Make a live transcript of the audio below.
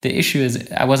the issue is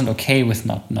I wasn't okay with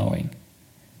not knowing.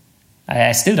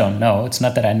 I still don't know. It's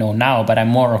not that I know now, but I'm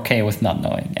more okay with not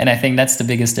knowing. And I think that's the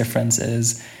biggest difference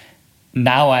is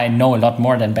now I know a lot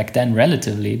more than back then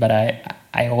relatively, but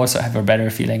I also have a better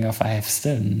feeling of I have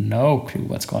still no clue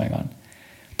what's going on.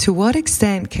 To what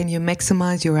extent can you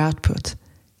maximize your output?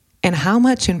 And how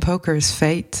much in poker is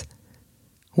fate?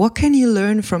 What can you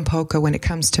learn from poker when it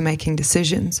comes to making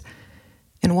decisions?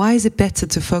 And why is it better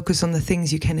to focus on the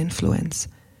things you can influence?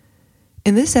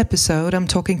 In this episode, I'm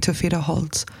talking to Fedor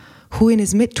Holz, who in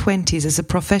his mid-20s as a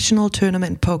professional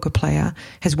tournament poker player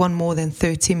has won more than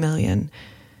 30 million.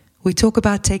 We talk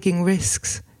about taking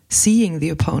risks, seeing the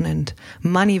opponent,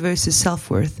 money versus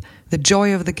self-worth, the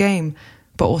joy of the game,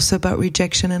 but also about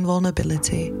rejection and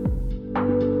vulnerability.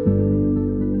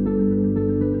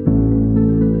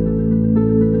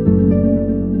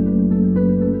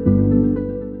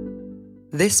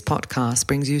 This podcast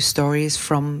brings you stories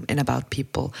from and about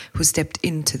people who stepped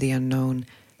into the unknown.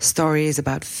 Stories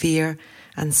about fear,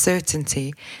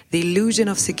 uncertainty, the illusion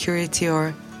of security,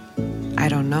 or I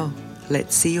don't know.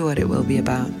 Let's see what it will be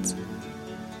about.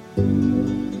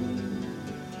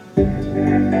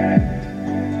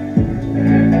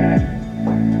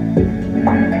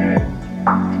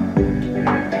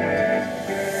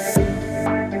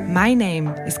 My name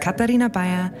is Katharina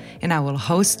Bayer, and I will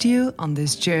host you on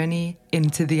this journey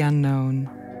into the unknown.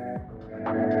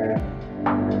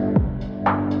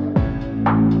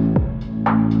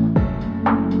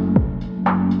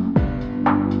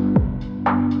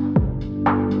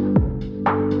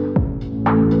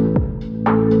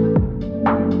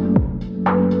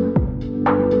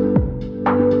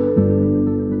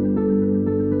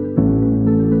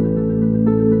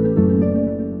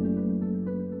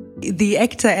 The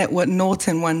actor Edward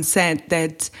Norton once said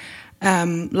that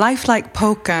life like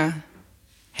poker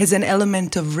has an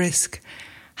element of risk.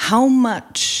 How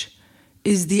much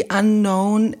is the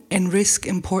unknown and risk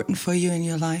important for you in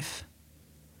your life?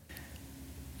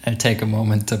 I'll take a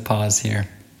moment to pause here.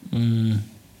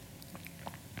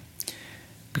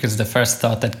 Because the first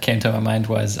thought that came to my mind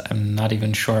was I'm not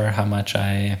even sure how much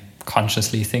I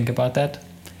consciously think about that.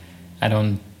 I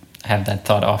don't have that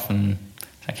thought often,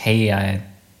 like, hey, I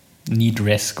need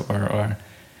risk or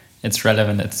it's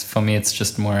relevant. For me, it's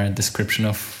just more a description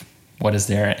of what is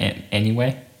there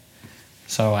anyway.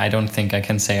 So I don't think I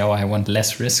can say, oh, I want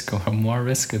less risk or more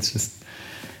risk. It's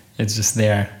just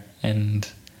there. And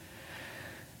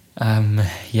I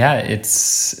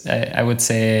would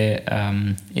say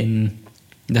in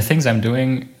the things I'm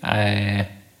doing,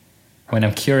 when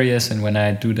I'm curious and when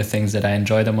I do the things that I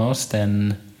enjoy the most,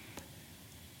 then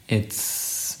it's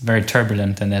very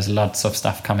turbulent and there's lots of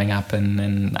stuff coming up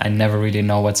and I never really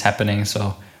know what's happening.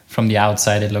 So from the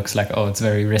outside, it looks like, oh, it's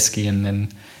very risky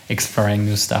and exploring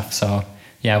new stuff. So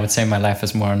yeah, I would say my life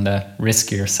is more on the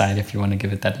riskier side, if you want to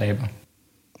give it that label.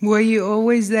 Were you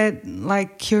always that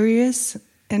curious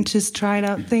and just tried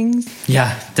out things?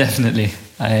 Yeah, definitely.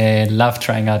 I love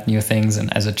trying out new things.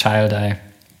 And as a child, I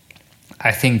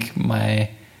think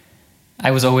I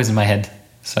was always in my head.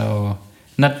 So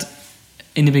not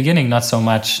in the beginning, not so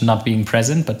much not being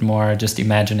present, but more just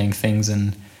imagining things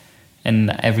and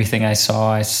everything I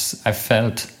saw, I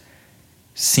felt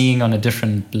seeing on a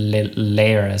different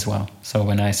layer as well. So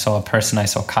when I saw a person, I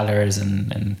saw colors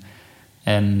and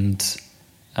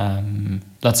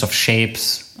lots of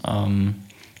shapes. I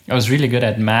was really good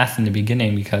at math in the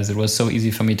beginning because it was so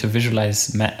easy for me to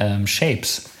visualize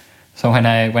shapes. So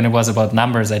when it was about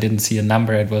numbers, I didn't see a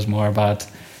number. It was more about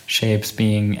shapes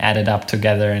being added up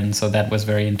together, and so that was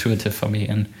very intuitive for me.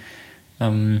 And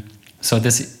so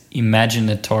this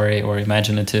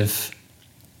imaginative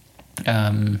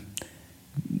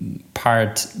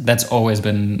part, that's always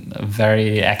been a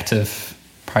very active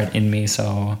part in me.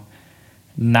 So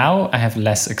now I have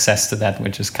less access to that,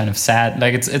 which is kind of sad.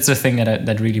 Like it's a thing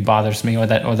that really bothers me, or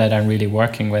that I'm really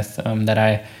working with. That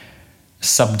I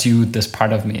subdued this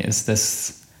part of me, is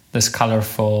this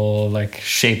colorful, like,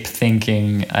 shape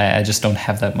thinking. I just don't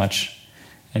have that much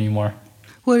anymore.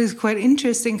 Well, it's quite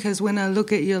interesting because when I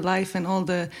look at your life and all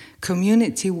the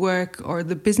community work or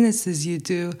the businesses you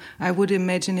do, I would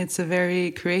imagine it's a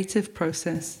very creative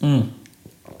process.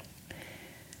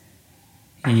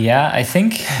 Yeah, I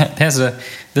think this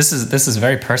is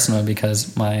very personal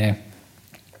because I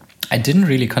didn't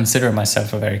really consider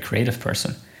myself a very creative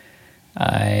person.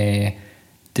 I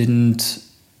didn't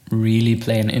really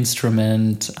play an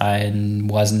instrument. I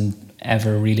wasn't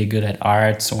ever really good at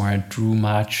arts or drew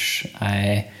much.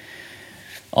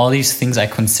 All these things I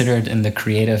considered in the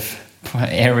creative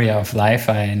area of life,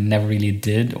 I never really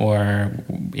did or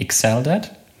excelled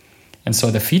at. And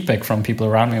so the feedback from people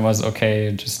around me was,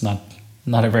 okay, just not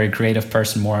not a very creative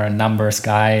person, more a numbers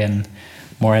guy and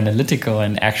more analytical.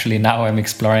 And actually now I'm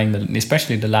exploring,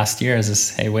 especially the last years,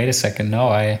 is, hey, wait a second, no,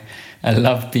 I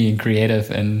love being creative.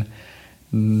 And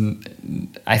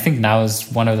I think now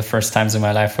is one of the first times in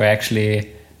my life where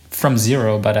actually from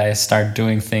zero, but I start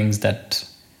doing things that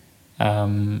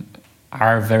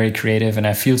are very creative, and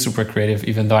I feel super creative,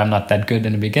 even though I'm not that good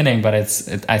in the beginning. But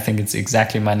I think it's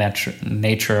exactly my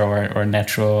nature or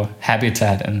natural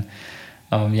habitat, and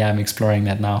I'm exploring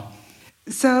that now.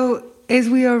 So, as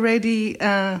we already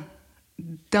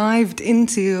dived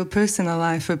into your personal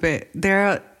life a bit, there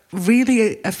are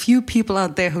really a few people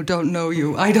out there who don't know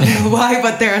you. I don't know why,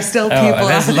 but there are still people.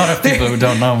 There's a lot of people who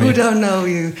don't know me. Who don't know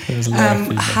you. There's a lot of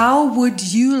people. How would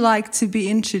you like to be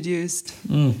introduced?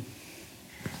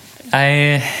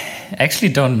 I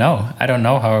actually don't know. I don't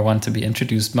know how I want to be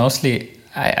introduced. Mostly,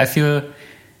 I feel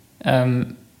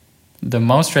the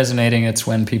most resonating, it's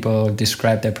when people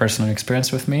describe their personal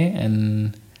experience with me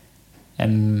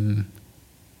and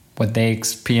what they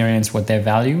experience, what they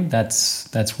value.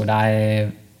 That's what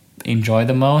I enjoy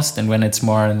the most. And when it's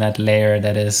more in that layer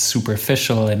that is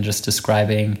superficial and just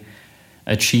describing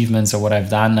achievements or what I've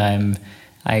done,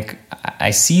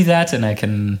 I see that and I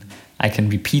can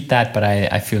repeat that, but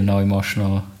I feel no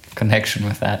emotional connection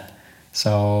with that.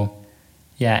 So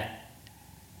yeah,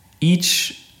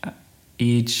 each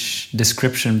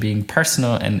description being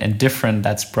personal and different,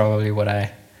 that's probably what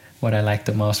I like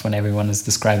the most, when everyone is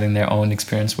describing their own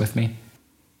experience with me.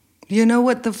 You know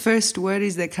what the first word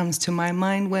is that comes to my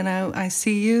mind when I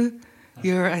see you?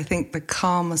 You're, I think, the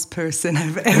calmest person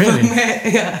I've ever met.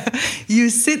 Yeah. You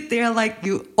sit there like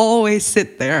you always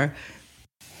sit there.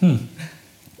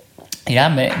 Yeah,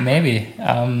 maybe.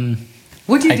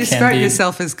 Would you describe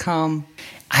yourself as calm?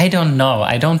 I don't know.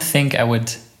 I don't think I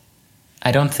would.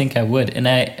 And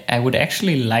I would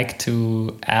actually like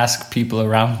to ask people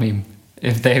around me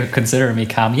if they consider me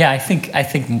calm. Yeah, I think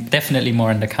definitely more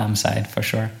on the calm side, for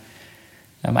sure.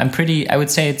 I would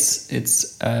say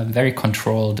it's very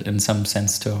controlled in some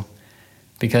sense too,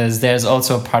 because there's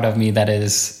also a part of me that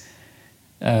is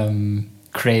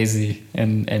crazy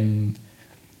and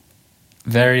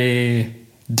very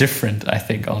different. I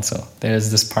think also there's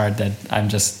this part that I'm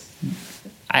just.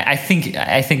 I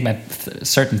think my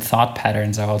certain thought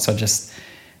patterns are also just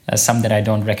some that I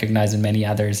don't recognize in many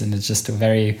others, and it's just a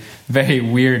very, very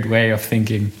weird way of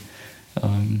thinking.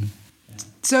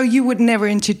 So you would never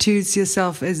introduce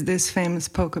yourself as this famous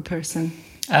poker person?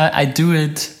 I do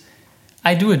it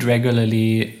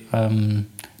regularly,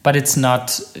 but it's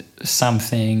not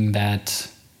something that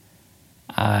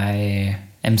I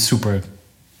am super.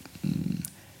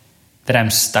 That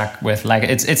I'm stuck with. Like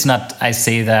it's not. I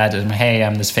say that, and hey,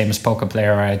 I'm this famous poker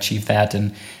player, or I achieved that,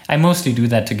 and I mostly do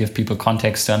that to give people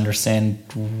context to understand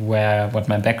what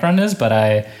my background is. But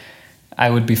I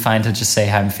would be fine to just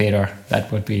say I'm Fedor.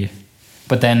 That would be.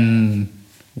 But then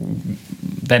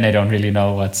I don't really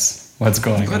know what's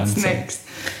going on. What's next?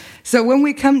 So when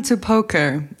we come to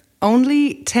poker,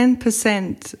 only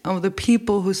 10% of the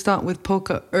people who start with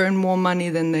poker earn more money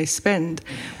than they spend.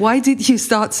 Why did you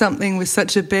start something with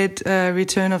such a bad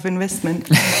return of investment?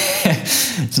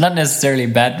 It's not necessarily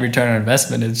bad return on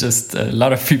investment. It's just a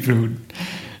lot of people who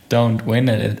don't win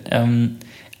at it.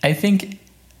 I think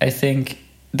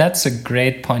that's a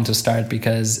great point to start,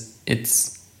 because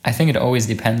I think it always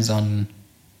depends on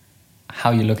how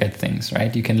you look at things,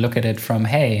 right? You can look at it from,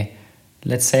 hey,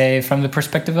 let's say from the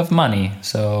perspective of money.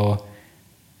 So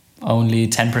only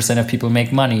 10% of people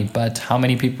make money, but how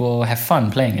many people have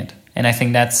fun playing it? And I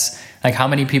think that's like how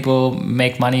many people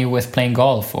make money with playing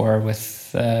golf or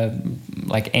with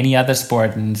like any other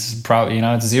sport. And it's probably,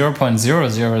 it's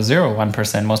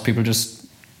 0.0001%. Most people just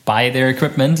buy their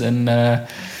equipment and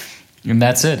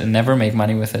that's it, and never make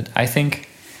money with it. I think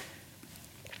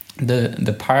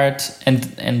the part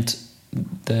and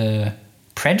the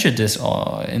prejudice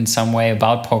or in some way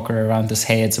about poker around this,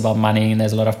 hey, it's about money and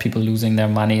there's a lot of people losing their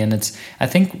money, and I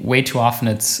think way too often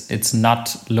it's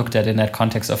not looked at in that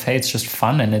context of, hey, it's just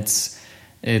fun, and it's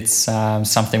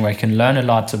something where you can learn a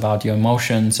lot about your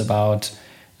emotions, about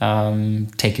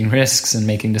taking risks and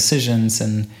making decisions,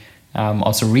 and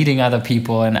also reading other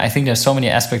people. And I think there's so many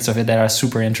aspects of it that are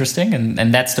super interesting,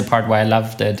 and that's the part why I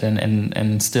loved it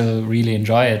and still really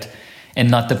enjoy it. And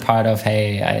not the part of,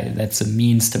 hey, that's a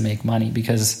means to make money,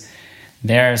 because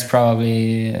there's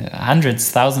probably hundreds,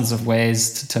 thousands of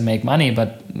ways to make money.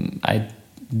 But I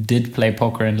did play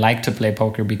poker and like to play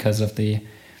poker because of the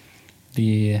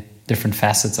different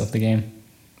facets of the game.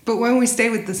 But when we stay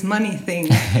with this money thing,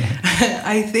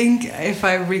 I think if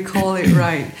I recall it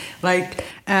right, like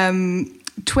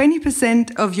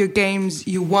 20% of your games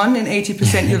you won and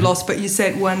 80% you lost, but you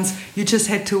said once you just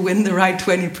had to win the right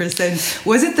 20%.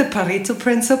 Was it the Pareto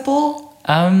principle?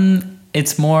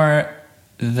 It's more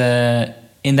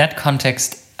in that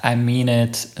context, I mean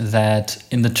it that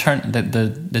in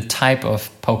the type of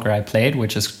poker I played,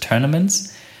 which is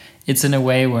tournaments, it's in a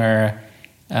way where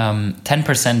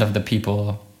 10% of the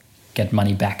people get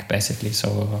money back, basically.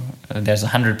 So there's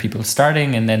 100 people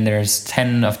starting, and then there's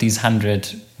 10 of these 100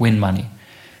 win money.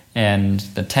 And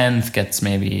the 10th gets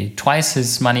maybe twice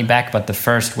his money back, but the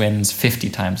first wins 50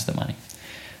 times the money.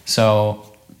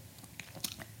 So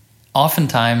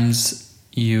oftentimes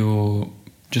you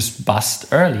just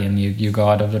bust early and you go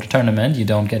out of the tournament, you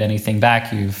don't get anything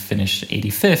back, you finish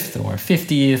 85th or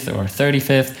 50th or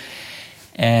 35th.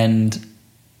 And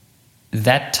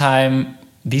that time,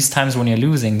 these times when you're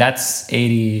losing, that's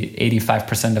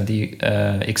 85% of the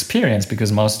experience,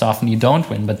 because most often you don't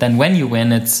win. But then when you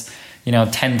win, it's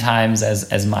 10 times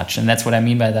as much. And that's what I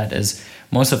mean by that is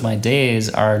most of my days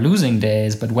are losing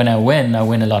days, but when I win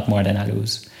a lot more than I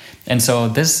lose. And so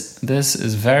this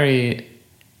is very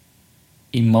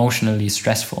emotionally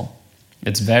stressful.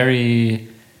 It's very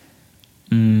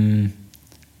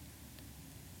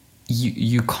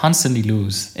you constantly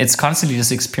lose. It's constantly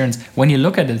this experience. When you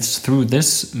look at it through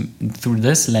this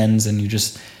lens and you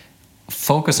just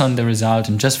focus on the result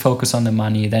and just focus on the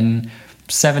money, then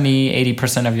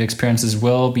 70-80% of your experiences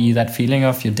will be that feeling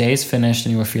of your day's finished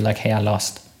and you will feel like, hey, I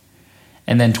lost.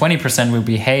 And then 20% will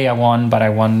be, hey, I won, but I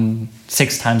won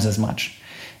 6 times as much.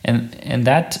 And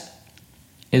that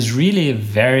is really a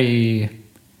very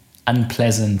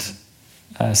unpleasant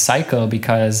cycle,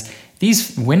 because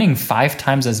these winning 5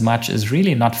 times as much is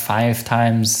really not 5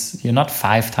 times. You're not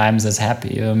 5 times as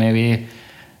happy. You're maybe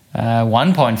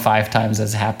 1.5 times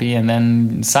as happy. And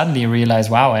then suddenly you realize,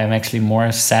 wow, I am actually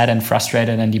more sad and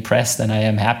frustrated and depressed than I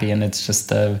am happy. And it's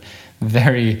just a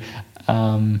very,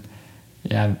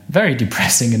 very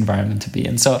depressing environment to be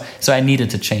in. So I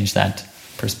needed to change that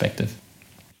perspective.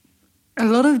 A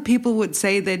lot of people would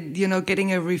say that,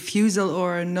 getting a refusal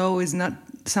or a no is not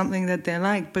something that they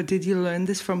like. But did you learn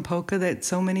this from poker, that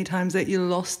so many times that you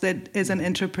lost, that as an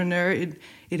entrepreneur,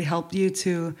 it helped you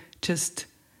to just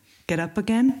get up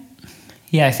again?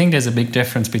 Yeah, I think there's a big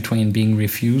difference between being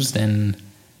refused and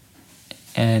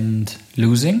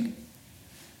losing.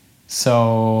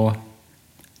 So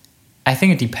I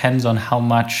think it depends on how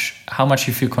much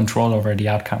you feel control over the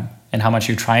outcome and how much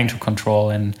you're trying to control.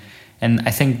 And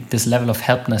I think this level of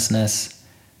helplessness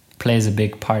plays a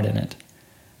big part in it.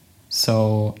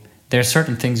 So there are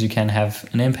certain things you can have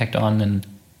an impact on, and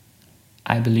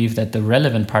I believe that the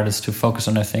relevant part is to focus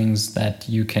on the things that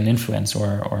you can influence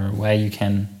or where you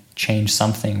can change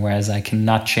something, whereas I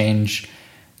cannot change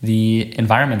the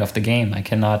environment of the game. I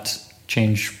cannot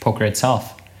change poker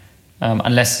itself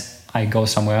unless I go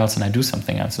somewhere else and I do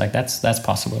something else. Like that's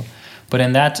possible. But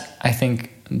in that, I think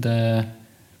the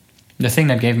thing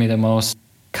that gave me the most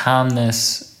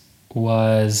calmness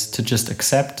was to just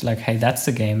accept, like, hey, that's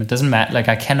the game. It doesn't matter. Like,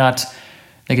 I cannot,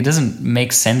 like, it doesn't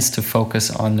make sense to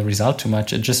focus on the result too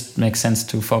much. It just makes sense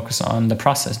to focus on the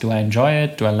process. Do I enjoy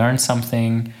it? Do I learn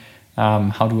something?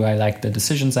 How do I like the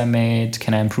decisions I made?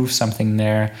 Can I improve something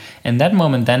there? And that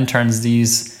moment then turns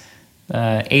these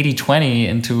 80-20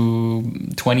 into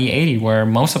 20-80, where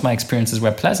most of my experiences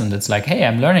were pleasant. It's like, hey,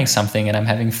 I'm learning something and I'm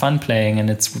having fun playing, and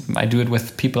I do it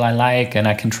with people I like, and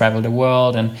I can travel the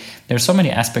world. And there's so many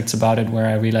aspects about it where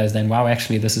I realized then, wow,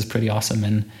 actually this is pretty awesome.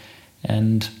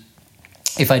 And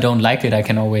if I don't like it, I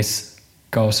can always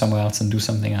go somewhere else and do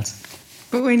something else.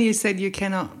 But when you said you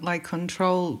cannot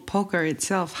control poker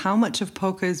itself, how much of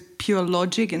poker is pure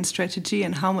logic and strategy,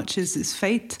 and how much is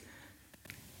fate?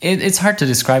 It's hard to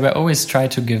describe. I always try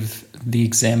to give the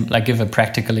example, like give a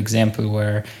practical example,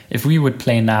 where if we would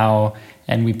play now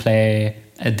and we play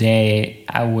a day,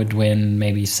 I would win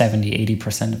maybe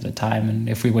 70-80% of the time. And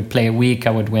if we would play a week,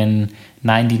 I would win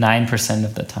 99%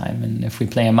 of the time. And if we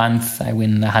play a month, I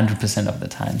win 100% of the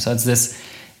time. So it's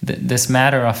this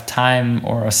matter of time,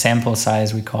 or a sample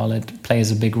size, we call it,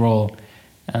 plays a big role.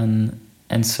 And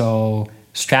so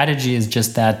strategy is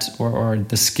just that, or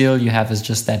the skill you have is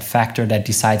just that factor that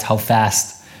decides how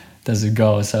fast does it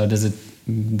go. So does it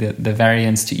the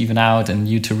variance to even out and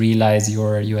you to realize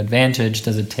your advantage?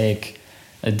 Does it take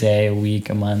a day, a week,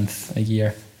 a month, a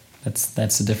year?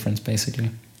 That's the difference, basically.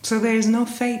 So there is no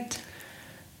fate?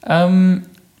 In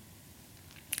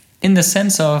the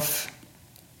sense of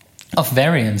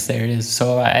variance, there it is.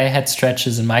 So I had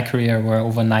stretches in my career where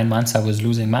over 9 months I was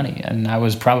losing money, and I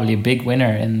was probably a big winner.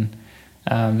 And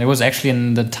there was actually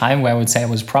in the time where I would say I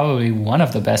was probably one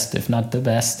of the best, if not the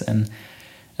best. And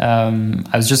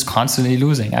I was just constantly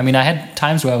losing. I mean, I had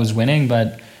times where I was winning,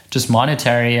 but just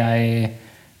monetary,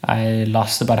 I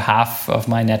lost about half of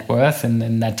my net worth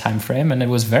in that time frame, and it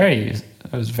was very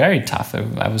tough.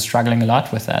 I was struggling a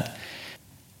lot with that.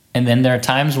 And then there are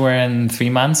times where in 3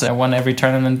 months I won every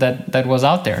tournament that was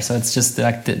out there. So it's just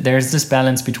like there's this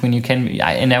balance between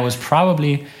and I was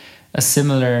probably a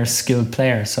similar skilled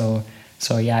player. So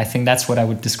yeah, I think that's what I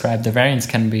would describe. The variance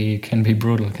can be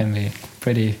brutal, can be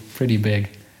pretty big.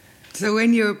 So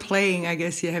when you're playing, I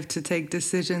guess you have to take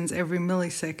decisions every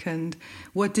millisecond.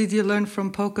 What did you learn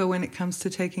from poker when it comes to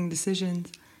taking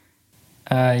decisions?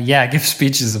 I give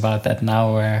speeches about that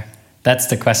now, where that's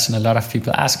the question a lot of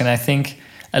people ask. And I think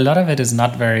a lot of it is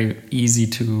not very easy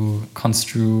to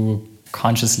construe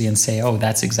consciously and say, oh,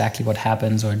 that's exactly what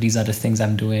happens, or these are the things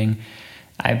I'm doing.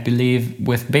 I believe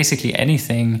with basically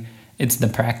anything, it's the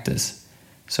practice.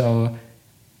 So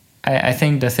I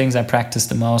think the things I practice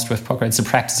the most with poker, it's the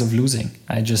practice of losing.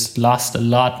 I just lost a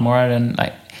lot more than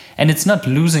and it's not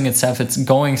losing itself, it's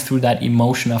going through that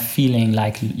emotion of feeling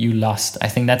like you lost. I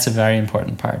think that's a very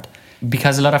important part,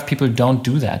 because a lot of people don't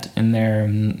do that in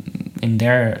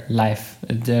their life.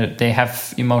 They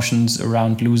have emotions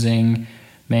around losing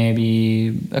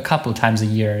maybe a couple times a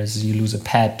year, as you lose a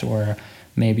pet, or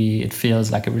maybe it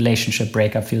feels like a relationship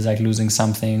breakup feels like losing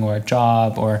something, or a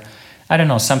job, or I don't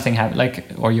know, something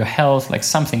or your health, like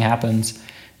something happens.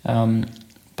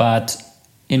 But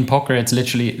in poker, it's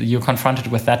literally you're confronted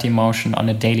with that emotion on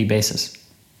a daily basis,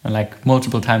 like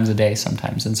multiple times a day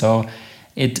sometimes. And so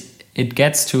it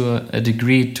gets to a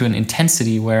degree, to an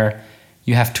intensity where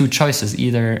you have two choices.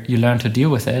 Either you learn to deal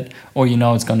with it, or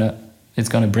it's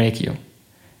gonna break you.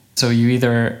 So you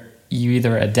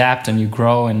either adapt and you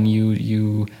grow and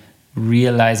you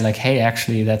realize like, hey,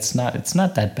 actually it's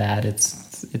not that bad. It's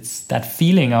that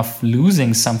feeling of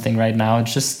losing something right now.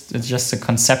 It's just a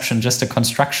conception, just a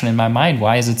construction in my mind.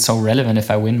 Why is it so relevant if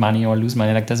I win money or lose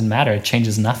money? Like, doesn't matter. It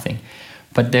changes nothing.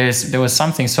 But there was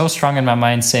something so strong in my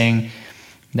mind saying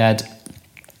that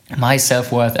my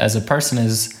self-worth as a person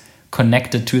is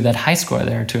connected to that high score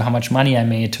there, to how much money I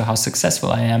made, to how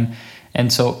successful I am.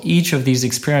 And so each of these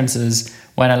experiences,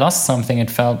 when I lost something,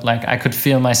 it felt like I could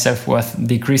feel my self-worth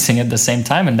decreasing at the same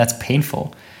time, and that's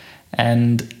painful.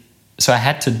 And so I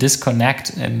had to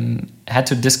disconnect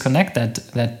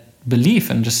that belief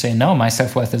and just say, no, my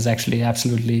self-worth is actually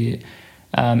absolutely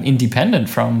independent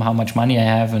from how much money I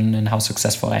have and how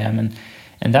successful I am.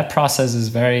 And that process is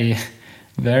very,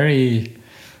 very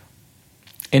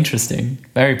interesting,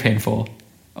 very painful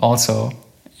also,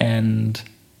 and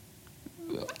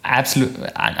absolutely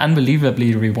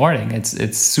unbelievably rewarding.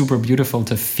 It's super beautiful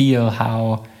to feel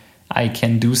how I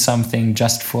can do something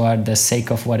just for the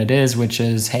sake of what it is, which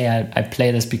is, hey, I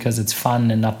play this because it's fun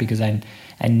and not because I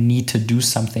need to do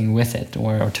something with it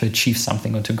or to achieve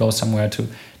something or to go somewhere to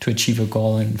achieve a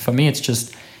goal. And for me, it's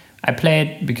just, I play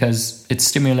it because it's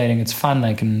stimulating, it's fun,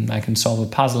 I can solve a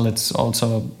puzzle. It's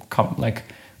also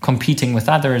competing with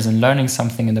others and learning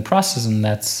something in the process, and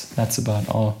that's about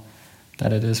all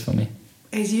that it is for me.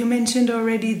 As you mentioned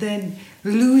already, then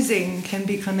losing can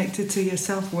be connected to your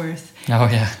self-worth. Oh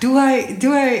yeah. Do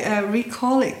I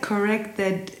recall it correct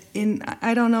that in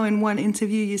one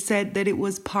interview you said that it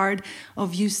was part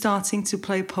of you starting to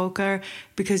play poker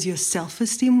because your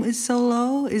self-esteem is so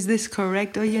low? Is this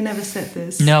correct, or you never said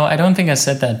this? No, I don't think I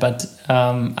said that, but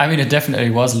it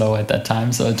definitely was low at that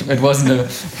time, so it wasn't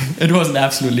it wasn't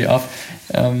absolutely off.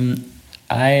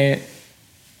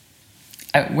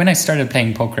 When I started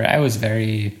playing poker, I was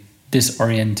very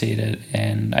disorientated,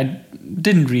 and I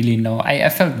didn't really know. I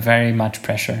felt very much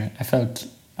pressure. I felt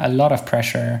a lot of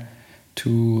pressure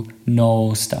to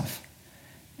know stuff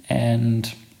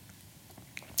and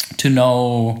to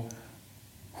know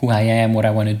who I am, what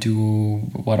I want to do,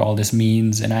 what all this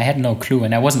means. And I had no clue,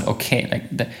 and I wasn't okay. Like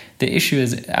the issue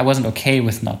is I wasn't okay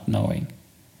with not knowing.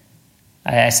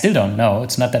 I still don't know.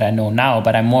 It's not that I know now,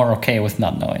 but I'm more okay with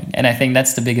not knowing. And I think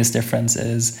that's the biggest difference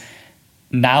is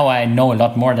now I know a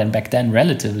lot more than back then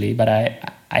relatively, but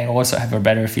I also have a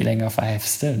better feeling of I have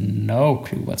still no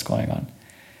clue what's going on.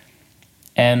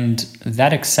 And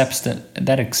that acceptance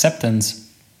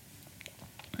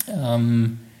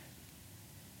to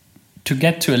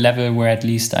get to a level where at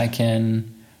least I can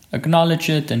acknowledge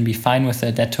it and be fine with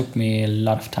it, that took me a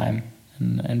lot of time.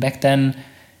 And back then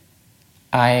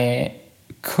I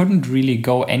couldn't really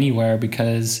go anywhere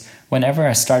because whenever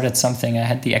I started something, I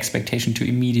had the expectation to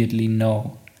immediately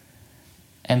know.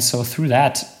 And so through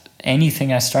that,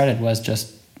 anything I started was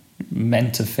just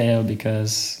meant to fail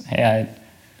because, hey,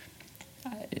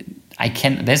 I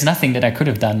can't, there's nothing that I could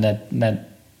have done that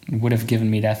would have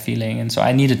given me that feeling. And so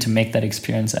I needed to make that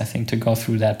experience, I think, to go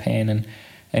through that pain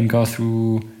and go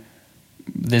through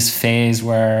this phase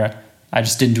where I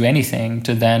just didn't do anything,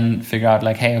 to then figure out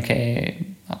like, hey, okay,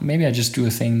 maybe I just do a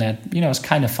thing that, is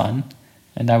kind of fun.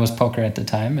 And I was poker at the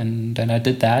time, and then I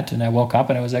did that, and I woke up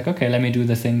and I was like, okay, let me do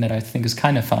the thing that I think is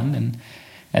kind of fun. And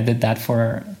I did that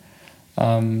for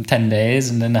 10 days,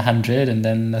 and then 100, and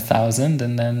then 1,000,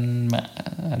 and then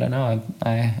I don't know,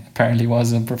 I apparently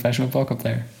was a professional poker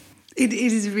player. It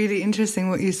is really interesting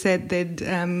what you said, that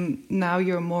now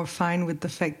you're more fine with the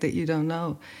fact that you don't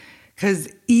know. Because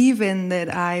even that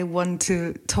I want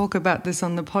to talk about this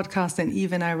on the podcast, and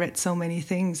even I read so many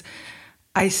things,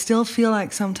 I still feel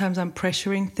like sometimes I'm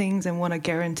pressuring things and want to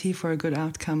guarantee for a good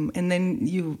outcome, and then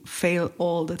you fail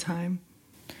all the time.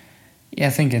 Yeah, I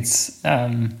think it's.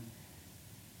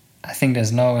 I think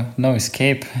there's no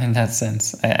escape in that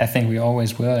sense. I think we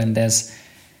always will, and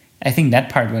I think that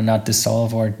part will not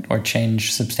dissolve or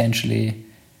change substantially,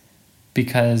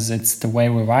 because it's the way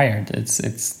we're wired.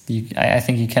 I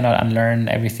think you cannot unlearn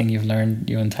everything you've learned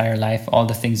your entire life, all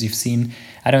the things you've seen.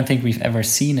 I don't think we've ever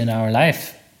seen in our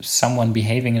life someone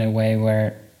behaving in a way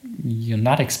where you're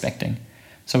not expecting.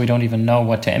 So we don't even know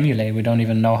what to emulate. We don't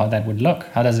even know how that would look.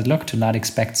 How does it look to not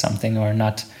expect something, or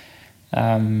not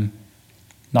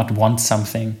want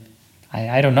something?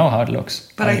 I don't know how it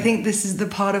looks. But I think this is the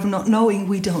part of not knowing.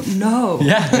 We don't know.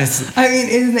 Yeah. I mean,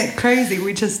 isn't it crazy?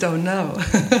 We just don't know.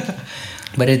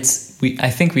 But I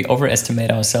think we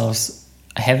overestimate ourselves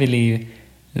heavily,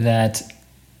 that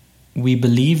we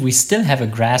believe we still have a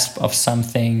grasp of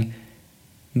something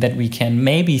that we can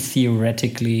maybe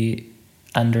theoretically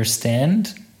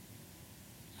understand,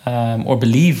 or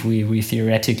believe we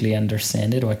theoretically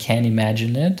understand it or can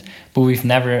imagine it, but we've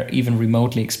never even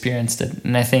remotely experienced it.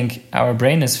 And I think our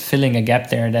brain is filling a gap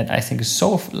there that I think is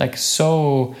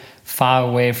so far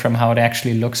away from how it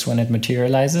actually looks when it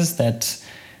materializes, that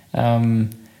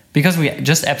because we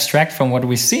just abstract from what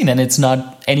we've seen, and it's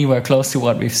not anywhere close to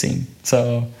what we've seen.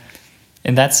 So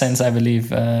in that sense, I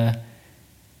believe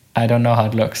I don't know how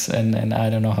it looks, and I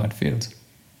don't know how it feels.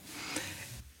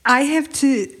 I have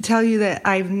to tell you that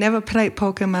I've never played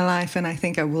poker in my life, and I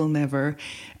think I will never.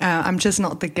 I'm just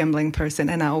not the gambling person,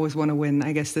 and I always want to win.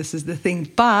 I guess this is the thing.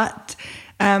 But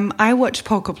I watched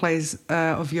poker plays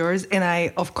of yours, and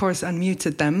I, of course,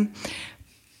 unmuted them.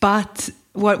 But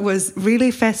what was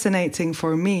really fascinating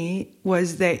for me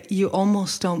was that you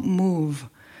almost don't move.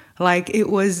 Like,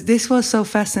 this was so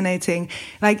fascinating.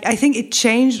 Like, I think it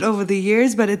changed over the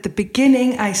years, but at the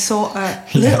beginning I saw a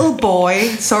little boy,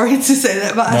 sorry to say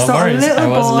that, but I saw a little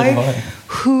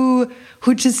boy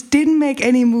who just didn't make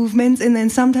any movements. And then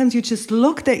sometimes you just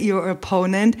looked at your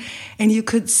opponent and you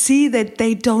could see that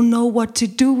they don't know what to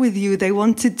do with you. They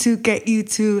wanted to get you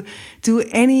to do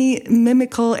any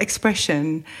mimical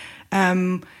expression.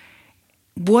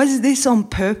 Was this on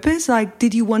purpose? Like,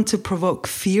 did you want to provoke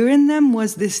fear in them?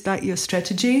 Was this like your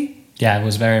strategy? Yeah, it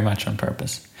was very much on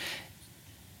purpose.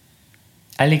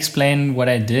 I'll explain what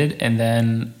I did, and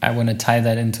then I want to tie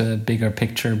that into a bigger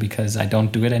picture, because I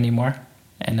don't do it anymore.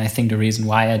 And I think the reason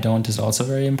why I don't is also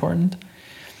very important.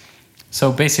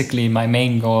 So basically, my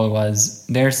main goal was,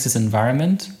 there's this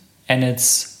environment, and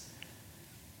it's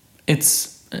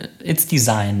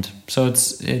designed. So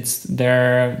it's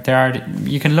there are,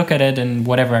 you can look at it, and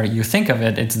whatever you think of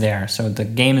it, it's there. So the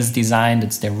game is designed,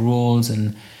 it's their rules,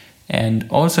 and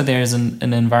also there's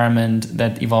an environment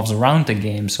that evolves around the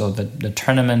game. So the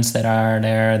tournaments that are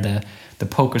there, the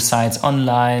poker sites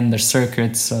online, the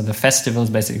circuits, so the festivals,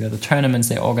 basically the tournaments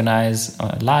they organize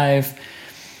live.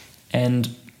 And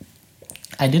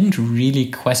I didn't really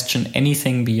question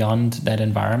anything beyond that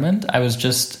environment. I was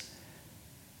just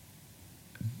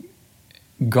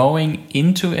going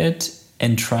into it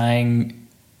and trying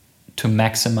to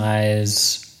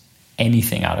maximize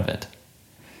anything out of it.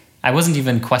 I wasn't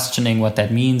even questioning what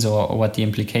that means or what the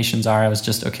implications are. I was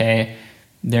just, okay,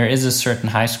 there is a certain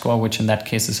high score, which in that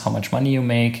case is how much money you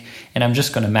make, and I'm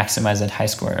just going to maximize that high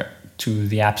score to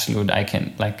the absolute I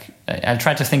can. Like, I'll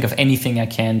try to think of anything I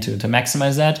can to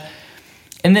maximize that.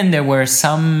 And then there were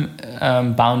some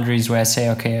boundaries where I say,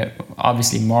 okay,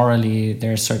 obviously morally,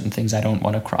 there are certain things I don't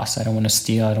want to cross. I don't want to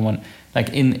steal. I don't want, like,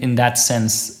 in that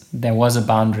sense, there was a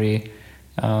boundary.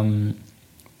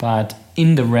 But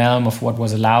in the realm of what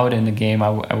was allowed in the game, I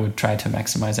would try to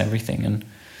maximize everything.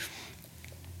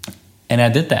 And I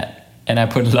did that. And I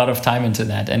put a lot of time into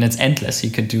that. And it's endless.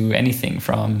 You could do anything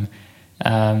from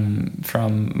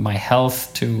my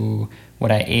health to what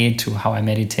I ate, to how I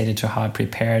meditated, to how I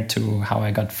prepared, to how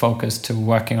I got focused, to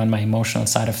working on my emotional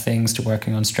side of things, to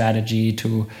working on strategy,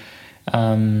 to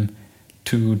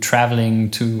traveling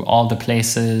to all the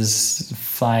places,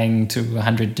 flying to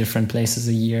 100 different places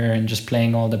a year, and just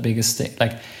playing all the biggest things.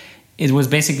 Like, it was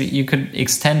basically, you could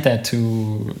extend that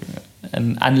to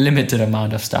an unlimited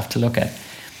amount of stuff to look at.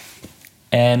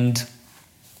 And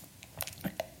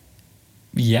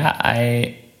yeah,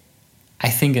 I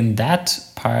think in that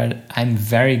part, I'm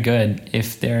very good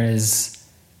if there is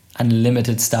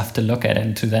unlimited stuff to look at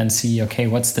and to then see, okay,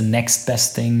 what's the next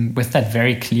best thing with that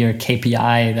very clear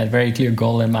KPI, that very clear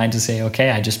goal in mind to say, okay,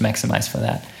 I just maximize for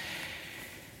that.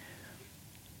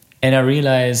 And I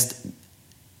realized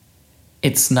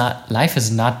life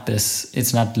is not this,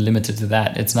 it's not limited to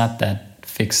that. It's not that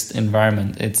fixed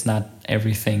environment. It's not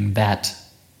everything that.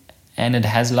 And it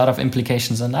has a lot of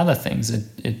implications on other things.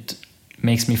 It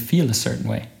makes me feel a certain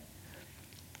way.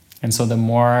 And so the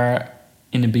more,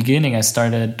 in the beginning, I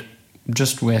started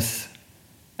just with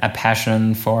a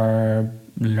passion for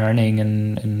learning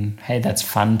and hey, that's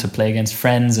fun to play against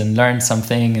friends and learn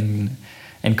something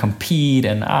and compete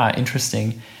and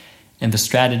interesting, and the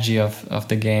strategy of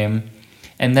the game.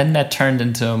 And then that turned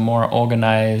into a more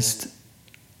organized,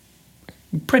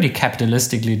 pretty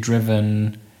capitalistically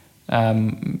driven,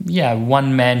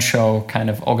 one-man show kind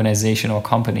of organization or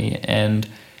company. And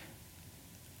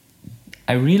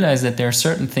I realized that there are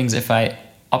certain things, if I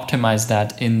optimize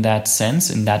that in that sense,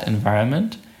 in that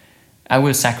environment, I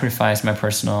will sacrifice my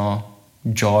personal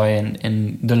joy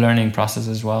in the learning process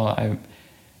as well.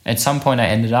 At some point I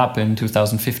ended up in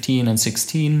 2015 and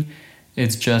 16,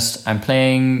 it's just I'm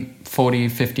playing 40,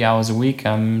 50 hours a week.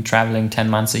 I'm traveling 10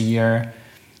 months a year.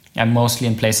 I'm mostly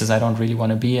in places I don't really want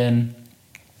to be in.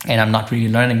 And I'm not really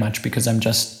learning much because I'm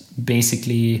just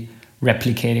basically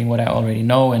replicating what I already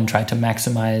know and try to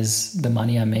maximize the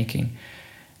money I'm making.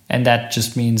 And that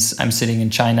just means I'm sitting in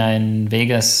China and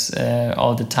Vegas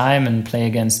all the time and play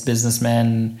against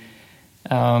businessmen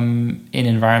in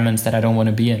environments that I don't want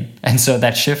to be in. And so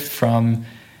that shift from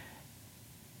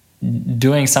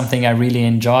doing something I really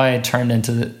enjoy turned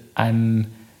into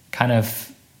I'm kind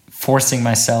of forcing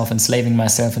myself, enslaving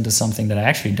myself into something that I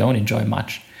actually don't enjoy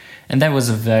much. And that was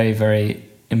a very, very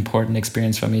important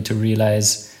experience for me to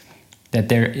realize that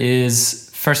there is,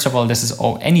 first of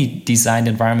all, any designed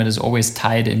environment is always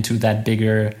tied into that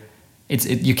bigger.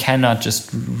 You cannot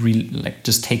just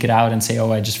just take it out and say,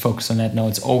 oh, I just focus on that. No,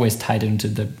 it's always tied into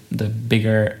the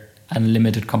bigger,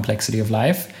 unlimited complexity of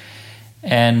life.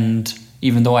 And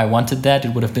even though I wanted that,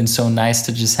 it would have been so nice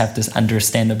to just have this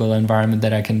understandable environment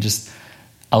that I can just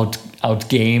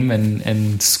outgame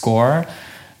and score.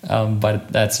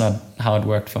 But that's not how it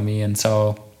worked for me. And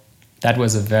so that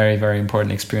was a very, very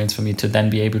important experience for me to then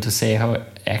be able to say, oh,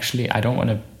 actually, I don't want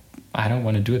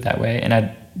to do it that way.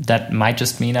 And that might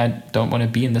just mean I don't want to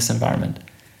be in this environment.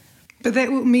 But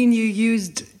that would mean you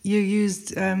used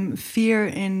fear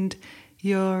in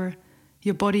your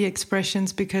body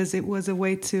expressions because it was a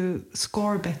way to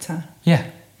score better. Yeah.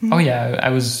 Mm-hmm. Oh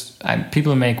yeah.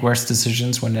 People make worse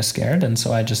decisions when they're scared. And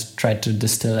so I just tried to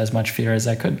distill as much fear as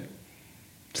I could.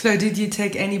 So did you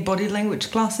take any body language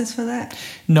classes for that?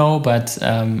 No, but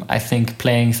I think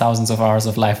playing thousands of hours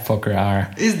of live poker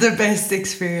is the best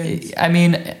experience. I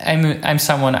mean, I'm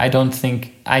someone I don't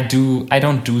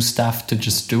do stuff to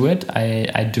just do it.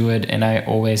 I do it, and I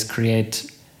always create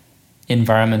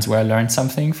environments where I learn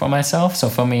something for myself. So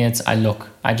for me, it's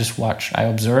I just watch, I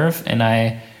observe, and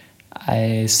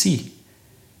I see.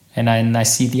 And I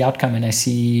see the outcome and I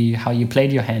see how you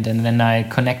played your hand, and then I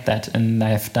connect that, and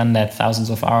I've done that thousands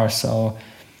of hours. So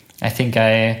I think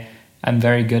I'm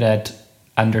very good at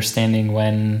understanding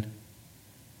when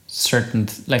certain,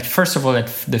 first of all,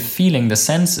 the feeling, the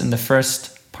sense in the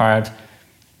first part,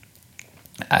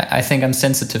 I think I'm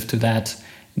sensitive to that.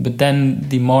 But then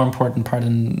the more important part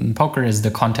in poker is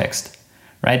the context,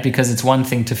 right? Because it's one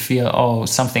thing to feel, oh,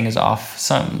 something is off,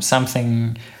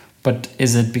 something. But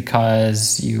is it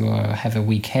because you have a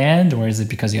weak hand, or is it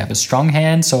because you have a strong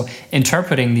hand? So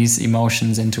interpreting these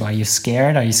emotions into, are you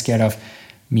scared? Are you scared of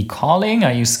me calling?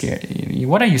 Are you scared?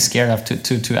 What are you scared of?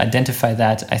 To identify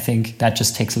that, I think that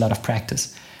just takes a lot of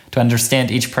practice to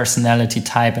understand each personality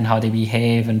type and how they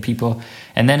behave and people.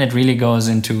 And then it really goes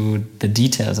into the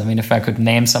details. I mean, if I could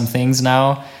name some things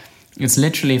now, it's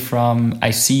literally from I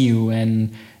see you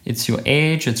and it's your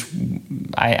age.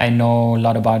 I know a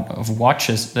lot of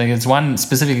watches. It's one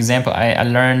specific example. I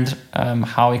learned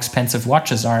how expensive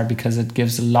watches are because it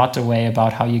gives a lot away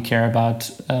about how you care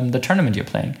about the tournament you're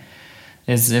playing.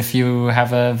 Is if you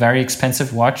have a very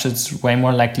expensive watch, it's way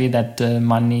more likely that the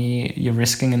money you're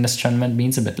risking in this tournament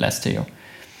means a bit less to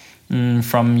you.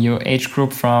 From your age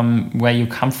group, from where you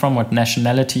come from, what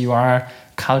nationality you are,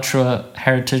 cultural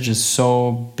heritage is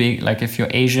so big. Like if you're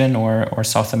Asian or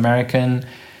South American,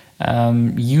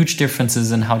 huge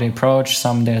differences in how they approach.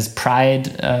 There's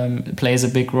pride plays a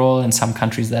big role. In some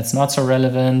countries that's not so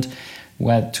relevant.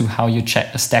 to how you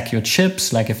stack your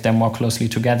chips. Like if they're more closely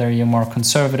together, you're more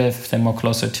conservative. If they're more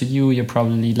closer to you, you're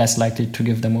probably less likely to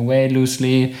give them away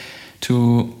loosely.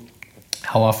 To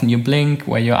how often you blink,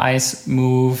 where your eyes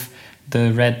move,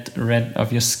 the red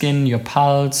of your skin, your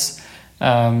pulse,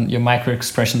 your micro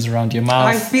expressions around your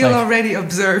mouth. I feel already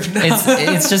observed now.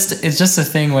 it's just a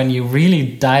thing when you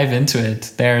really dive into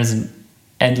it. There's an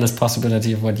endless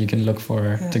possibility of what you can look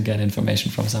for to get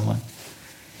information from someone.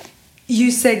 You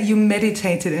said you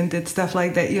meditated and did stuff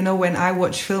like that. You know, when I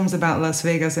watch films about Las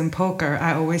Vegas and poker,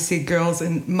 I always see girls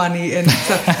and money and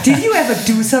stuff. Did you ever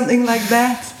do something like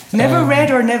that? Never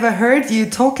read or never heard you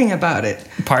talking about it.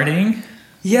 Partying?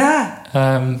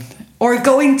 Yeah. Or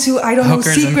going to, I don't know,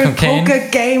 secret poker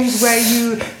games where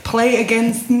you play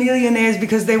against millionaires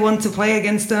because they want to play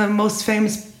against the most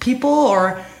famous people,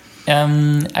 or...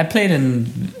 I played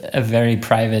in a very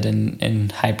private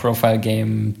and high-profile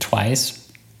game twice.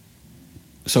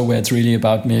 So where it's really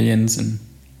about millions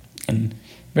and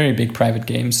very big private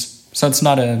games. So it's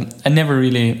not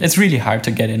it's really hard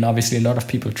to get in. Obviously, a lot of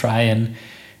people try, and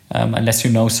unless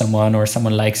you know someone or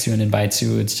someone likes you and invites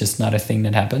you, it's just not a thing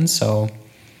that happens. So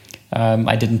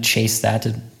I didn't chase that.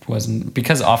 It wasn't,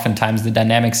 because oftentimes the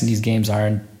dynamics in these games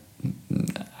aren't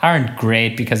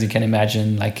great, because you can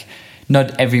imagine, like,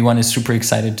 not everyone is super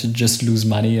excited to just lose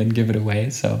money and give it away.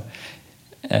 So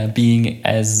being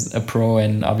as a pro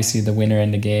and obviously the winner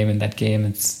in the game, in that game,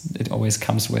 it always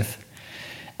comes with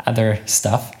other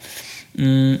stuff.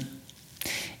 I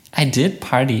did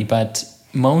party, but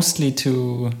mostly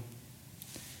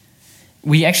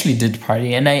we actually did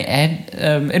party, and I had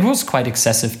it was quite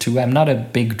excessive too. I'm not a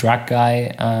big drug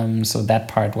guy, so that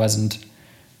part wasn't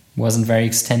very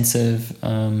extensive,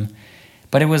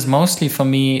 but it was mostly for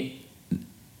me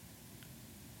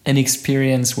an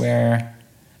experience where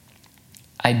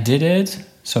I did it.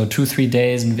 So 2-3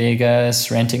 days in Vegas,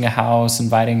 renting a house,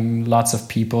 inviting lots of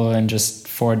people, and just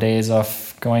 4 days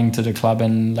of going to the club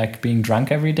and like being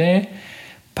drunk every day.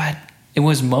 But it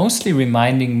was mostly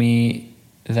reminding me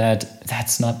that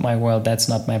that's not my world, that's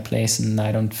not my place, and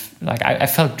I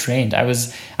felt drained.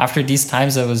 After these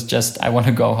times, I want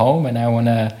to go home, and I want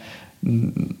to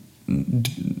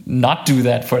not do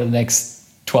that for the next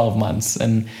 12 months.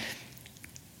 And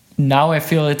now I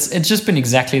feel it's just been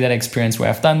exactly that experience where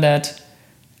I've done that.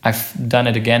 I've done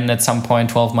it again at some point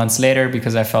 12 months later,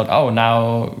 because I felt,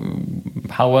 now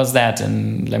how was that?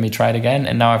 And let me try it again.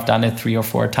 And now I've done it 3 or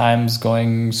 4 times,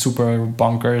 going super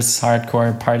bonkers,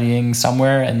 hardcore partying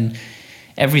somewhere. And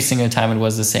every single time it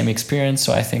was the same experience.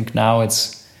 So I think now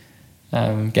it's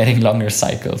getting longer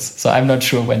cycles. So I'm not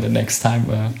sure when the next time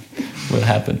will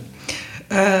happen.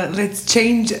 Let's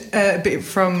change a bit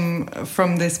from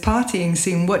this partying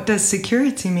scene. What does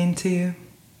security mean to you?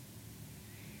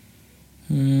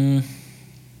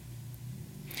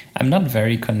 I'm not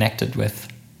very connected with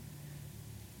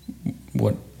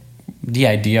what the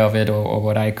idea of it or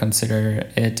what I consider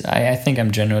it. I think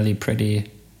I'm generally pretty,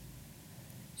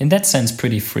 in that sense,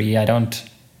 pretty free. I don't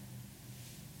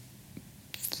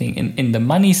think in the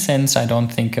money sense, I don't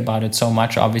think about it so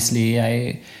much.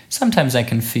 Obviously, sometimes I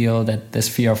can feel that this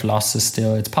fear of loss is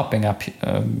still, it's popping up,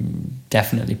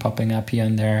 definitely popping up here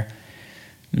and there.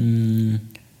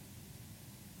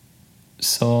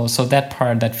 So that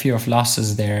part, that fear of loss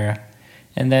is there.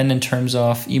 And then in terms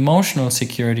of emotional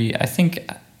security, I think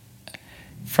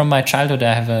from my childhood,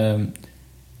 I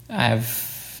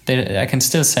can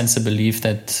still sense a belief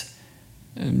that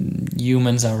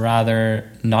humans are rather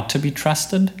not to be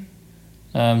trusted.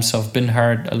 So I've been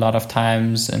hurt a lot of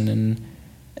times, and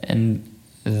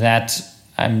that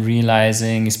I'm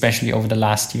realizing, especially over the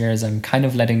last years, I'm kind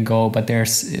of letting go. But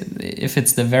if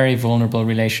it's the very vulnerable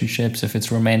relationships, if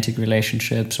it's romantic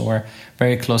relationships or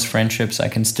very close friendships, I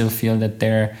can still feel that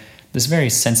this very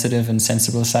sensitive and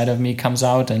sensible side of me comes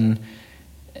out. And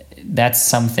that's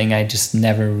something I just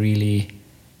never really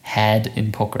had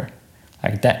in poker.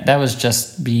 Like that was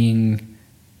just being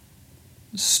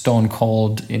stone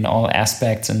cold in all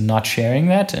aspects and not sharing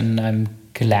that. And I'm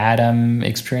glad I'm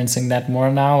experiencing that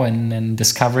more now and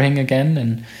discovering again.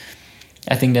 And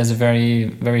I think there's a very,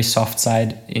 very soft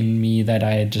side in me that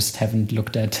I just haven't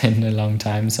looked at in a long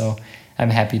time. So I'm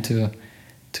happy to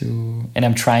and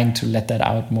I'm trying to let that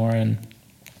out more. And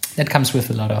that comes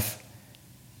with a lot of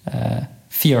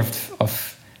fear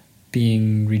of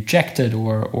being rejected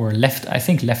or left. I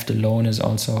think left alone is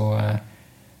also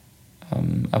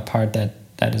a part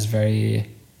that is very,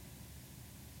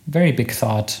 very big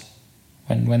thought.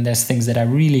 When there's things that I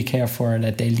really care for,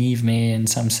 that they leave me in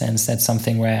some sense, that's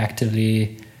something where I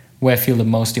feel the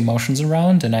most emotions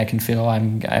around, and I can feel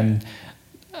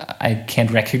I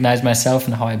can't recognize myself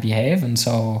and how I behave. And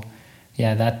so,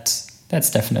 yeah, that that's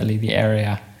definitely the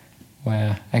area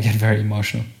where I get very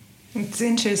emotional. It's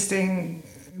interesting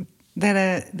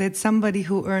that somebody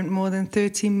who earned more than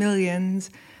 30 million,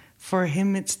 for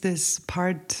him it's this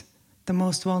part, the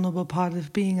most vulnerable part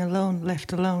of being alone,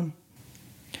 left alone.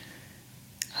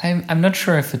 I'm not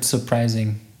sure if it's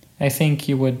surprising. I think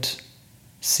you would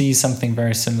see something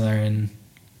very similar in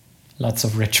lots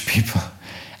of rich people.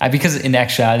 Because in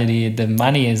actuality, the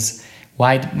money is...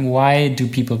 Why do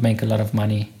people make a lot of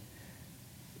money?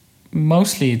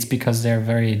 Mostly it's because they're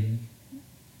very,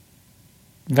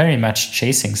 very much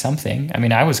chasing something. I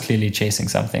mean, I was clearly chasing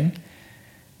something.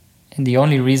 And the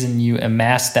only reason you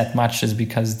amass that much is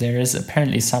because there is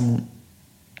apparently some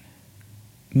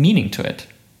meaning to it.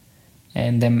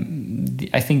 And then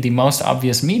I think the most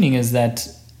obvious meaning is that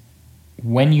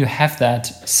when you have that,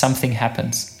 something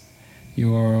happens.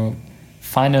 You're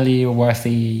finally worthy,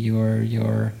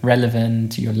 you're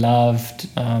relevant, you're loved,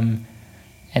 and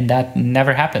that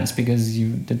never happens because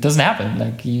it doesn't happen.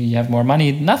 Like you have more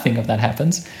money, nothing of that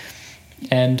happens,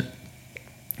 and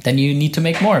then you need to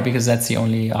make more because that's the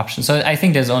only option. So I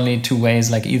think there's only two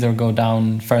ways: like either go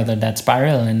down further that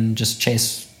spiral and just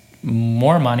chase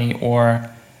more money, or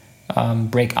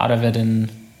break out of it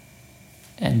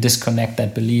and disconnect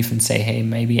that belief and say, hey,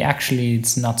 maybe actually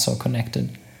it's not so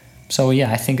connected. So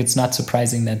yeah, I think it's not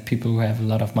surprising that people who have a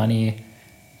lot of money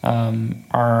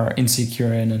are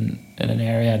insecure in an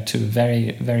area to a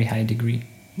very, very high degree.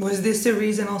 Was this the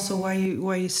reason also why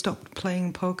you stopped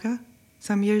playing poker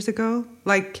some years ago?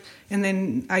 Like, and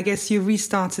then I guess you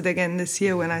restarted again this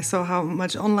year when I saw how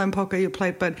much online poker you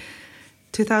played, but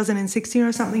 2016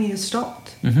 or something you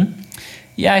stopped? Mm-hmm.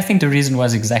 Yeah, I think the reason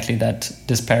was exactly that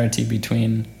disparity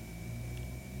between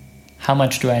how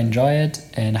much do I enjoy it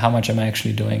and how much am I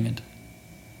actually doing it.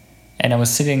 And I was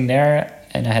sitting there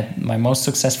and I had my most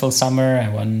successful summer. I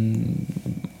won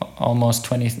almost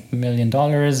 $20 million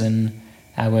and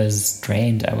I was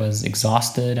drained. I was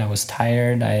exhausted. I was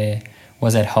tired. I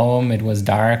was at home. It was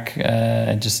dark.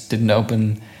 I just didn't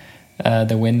open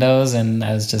the windows and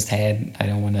I was just, hey, I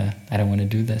don't want to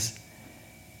do this.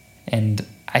 And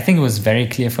I think it was very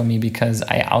clear for me because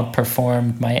I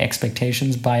outperformed my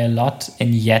expectations by a lot,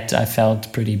 and yet I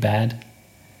felt pretty bad.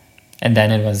 And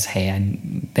then it was, hey,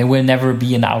 there will never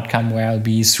be an outcome where I'll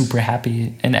be super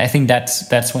happy. And I think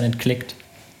that's when it clicked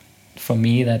for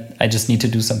me that I just need to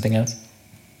do something else.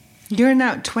 You're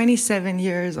now 27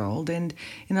 years old, and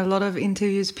in a lot of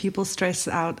interviews, people stress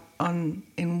out on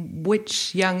in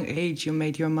which young age you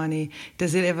made your money.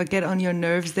 Does it ever get on your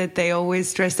nerves that they always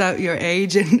stress out your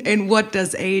age? And what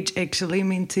does age actually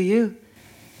mean to you?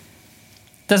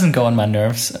 It doesn't go on my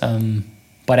nerves,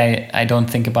 but I don't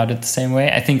think about it the same way.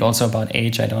 I think also about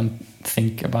age, I don't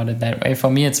think about it that way.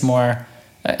 For me, it's more,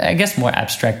 I guess, more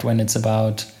abstract when it's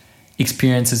about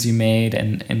experiences you made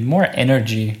and more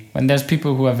energy. When there's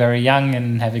people who are very young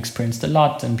and have experienced a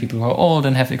lot, and people who are old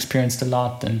and have experienced a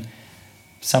lot, and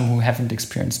some who haven't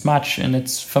experienced much. And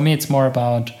for me, it's more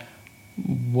about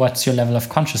what's your level of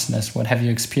consciousness? What have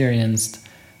you experienced?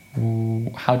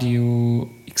 How do you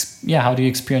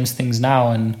experience things now?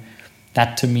 And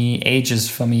that to me, age is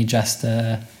for me just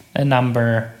a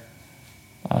number.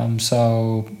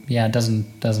 So yeah, it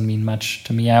doesn't mean much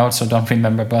to me. I also don't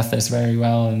remember birthdays very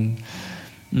well, and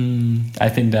I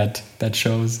think that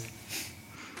shows.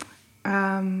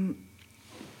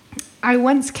 I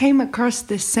once came across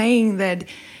this saying that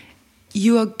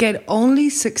you get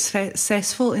only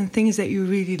successful in things that you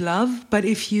really love, but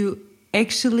if you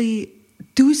actually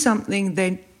do something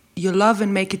that you love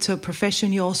and make it to a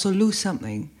profession, you also lose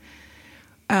something.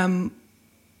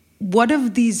 What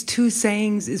of these two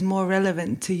sayings is more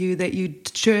relevant to you, that you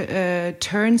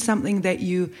turn something that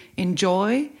you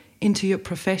enjoy into your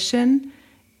profession,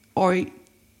 or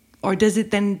does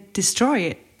it then destroy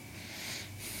it?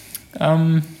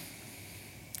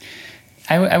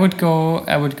 I would go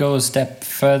a step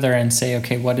further and say,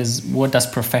 okay, what does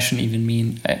profession even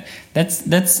mean?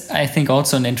 That's I think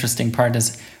also an interesting part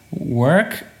is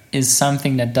work is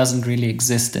something that doesn't really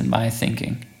exist in my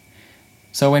thinking.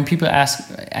 So when people ask,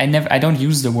 I don't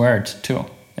use the word too,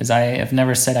 as I have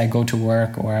never said I go to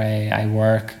work or I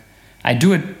work. I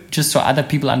do it just so other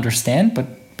people understand,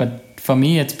 but for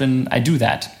me it's been, I do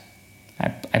that.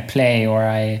 I play or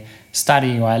I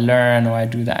study or I learn or I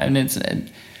do that. And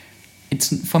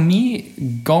it's for me,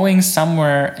 going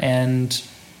somewhere and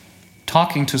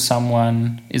talking to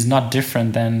someone is not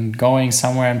different than going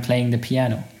somewhere and playing the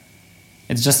piano.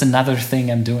 It's just another thing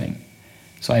I'm doing.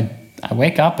 So I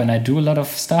wake up and I do a lot of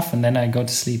stuff and then I go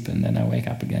to sleep and then I wake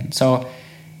up again. So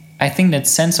I think that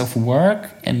sense of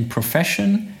work and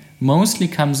profession mostly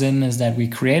comes in is that we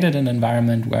created an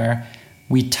environment where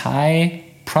we tie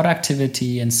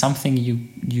productivity and something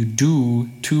you do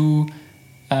to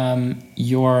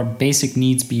your basic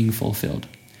needs being fulfilled.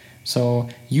 So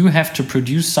you have to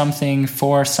produce something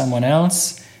for someone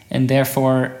else, and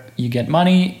therefore you get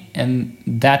money, and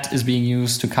that is being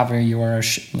used to cover your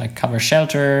cover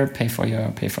shelter, pay for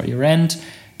your rent,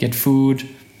 get food,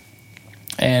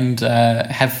 and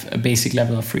have a basic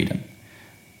level of freedom.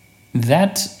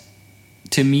 That,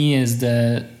 to me, is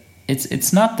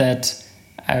it's not that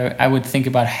I would think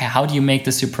about how do you make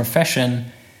this your profession.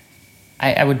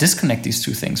 I would disconnect these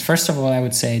two things. First of all, I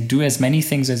would say do as many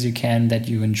things as you can that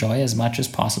you enjoy as much as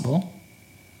possible.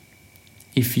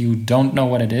 If you don't know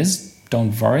what it is,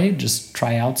 don't worry, just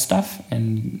try out stuff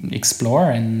and explore.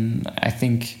 And I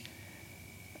think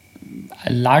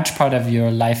a large part of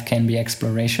your life can be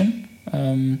exploration.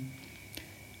 And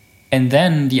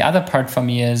then the other part for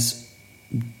me is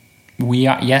we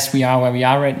are where we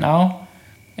are right now,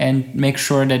 and make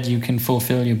sure that you can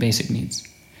fulfill your basic needs.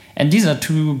 And these are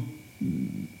two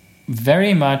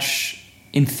very much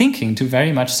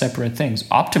separate things.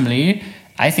 Optimally,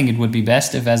 I think it would be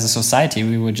best if as a society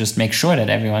we would just make sure that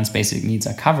everyone's basic needs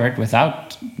are covered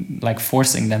without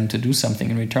forcing them to do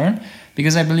something in return,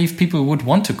 because I believe people would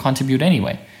want to contribute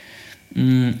anyway.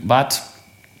 But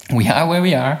we are where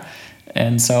we are,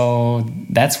 and so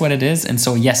that's what it is. And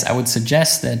so yes, I would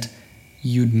suggest that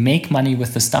you'd make money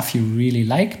with the stuff you really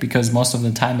like, because most of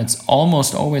the time it's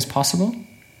almost always possible.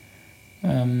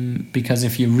 Because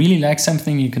if you really like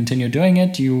something, you continue doing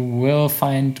it, you will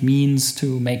find means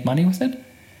to make money with it.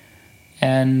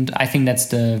 And I think that's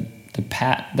the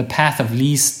path of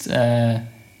least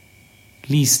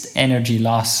energy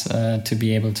loss to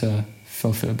be able to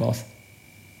fulfill both.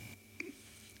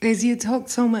 As you talked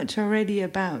so much already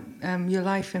about your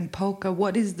life in poker,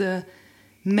 what is the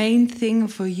main thing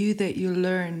for you that you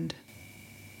learned?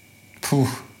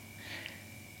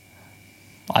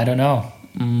 I don't know.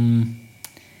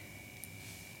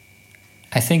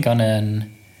 I think on an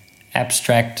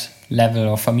abstract level,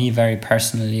 or for me very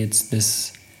personally, it's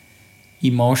this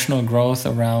emotional growth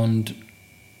around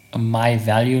my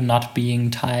value not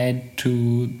being tied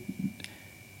to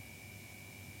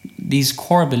these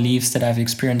core beliefs that I've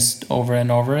experienced over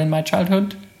and over in my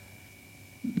childhood.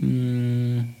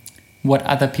 What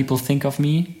other people think of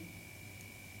me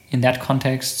in that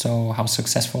context, so how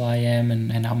successful I am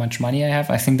and how much money I have.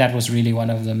 I think that was really one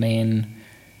of the main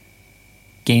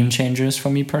game changers for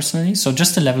me personally. So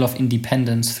just a level of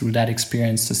independence through that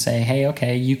experience to say, hey,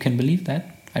 okay, you can believe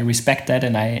that. I respect that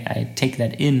and I take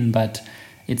that in, but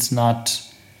it's not,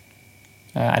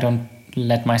 I don't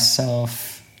let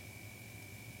myself,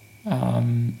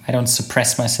 I don't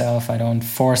suppress myself, I don't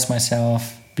force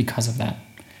myself because of that.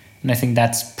 And I think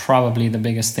that's probably the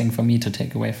biggest thing for me to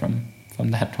take away from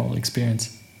that whole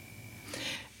experience.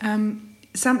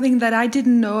 Something that I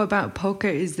didn't know about poker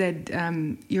is that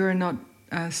you're not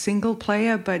a single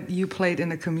player, but you played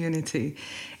in a community.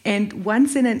 And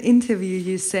once in an interview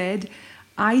you said,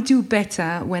 I do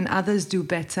better when others do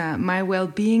better. My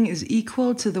well-being is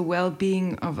equal to the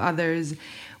well-being of others.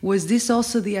 Was this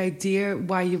also the idea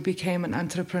why you became an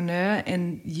entrepreneur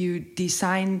and you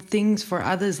designed things for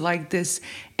others, like this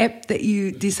app that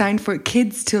you designed for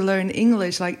kids to learn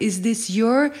English? Like, is this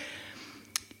your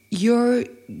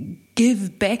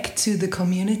give back to the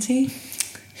community?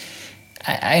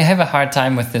 I have a hard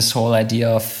time with this whole idea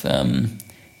of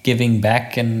giving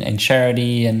back and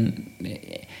charity, and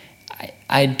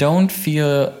I don't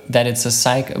feel that it's a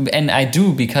cycle, and I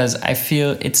do, because I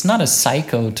feel it's not a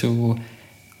cycle to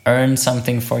earn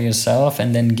something for yourself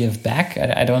and then give back.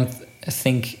 I don't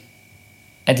think,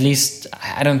 at least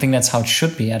I don't think that's how it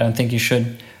should be. I don't think you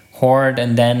should hoard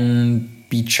and then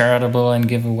be charitable and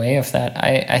give away of that.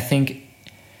 I think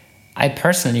I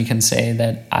personally can say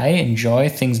that I enjoy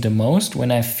things the most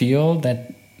when I feel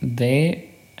that they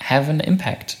have an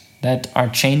impact, that are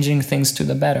changing things to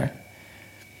the better.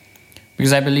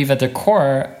 Because I believe at the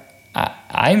core,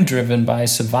 I'm driven by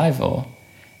survival.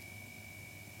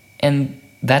 And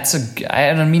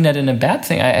I don't mean that in a bad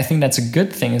thing. I think that's a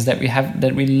good thing, is that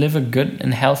we live a good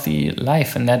and healthy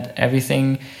life, and that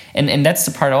everything, and that's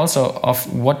the part also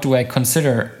of what do I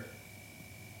consider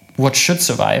what should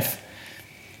survive.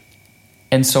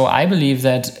 And so I believe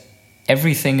that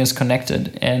everything is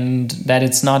connected, and that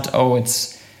it's not,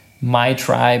 it's my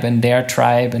tribe and their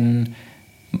tribe and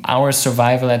our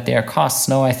survival at their costs.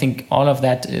 No, I think all of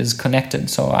that is connected.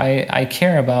 So I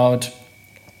care about,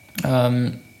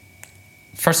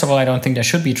 first of all, I don't think there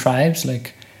should be tribes,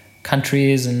 like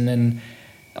countries and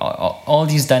all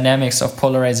these dynamics of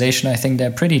polarization. I think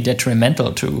they're pretty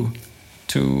detrimental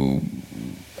to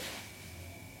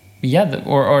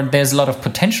or there's a lot of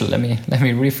potential. Let me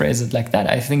rephrase it like that.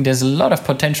 I think there's a lot of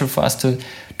potential for us to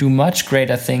do much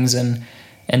greater things and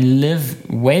live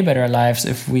way better lives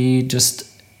if we just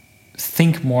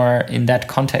think more in that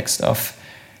context of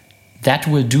that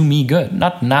will do me good.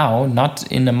 Not now,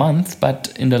 not in a month,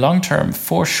 but in the long term,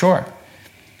 for sure.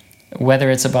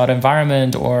 Whether it's about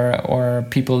environment or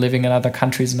people living in other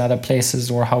countries and other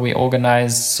places, or how we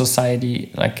organize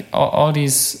society, like all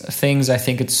these things, I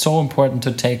think it's so important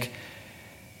to take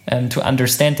and to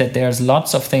understand that there's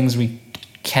lots of things we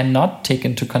cannot take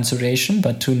into consideration,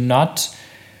 but to not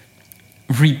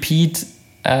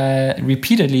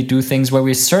repeatedly do things where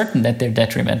we're certain that they're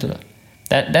detrimental.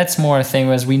 That's more a thing,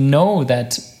 whereas we know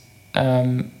that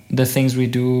the things we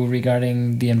do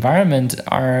regarding the environment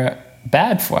are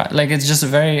bad for us. Like, it's just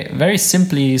very, very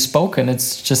simply spoken,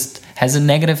 it's just has a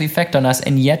negative effect on us,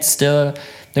 and yet still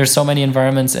there's so many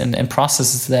environments and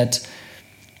processes that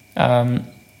are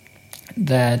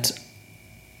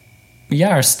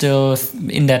still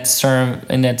in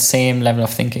that same level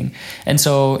of thinking. And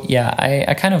so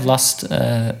I kind of lost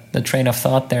the train of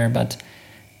thought there, but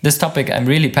this topic I'm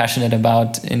really passionate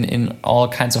about in all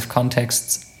kinds of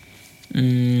contexts.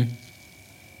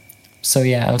 So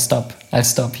I'll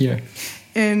stop here.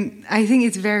 And I think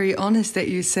it's very honest that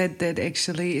you said that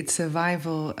actually it's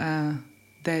survival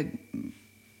that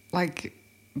like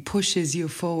pushes you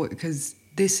forward, because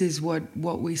this is what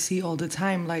we see all the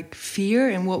time, like fear,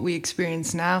 and what we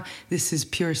experience now, this is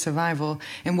pure survival.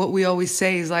 And what we always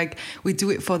say is like, we do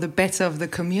it for the better of the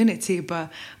community, but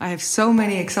I have so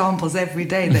many examples every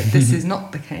day that this is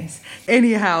not the case.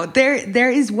 Anyhow,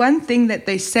 there is one thing that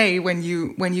they say when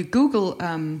you Google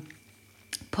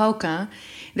poker,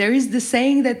 there is the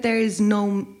saying that there is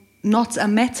not a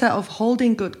matter of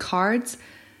holding good cards,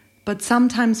 but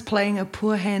sometimes playing a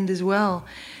poor hand as well.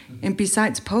 And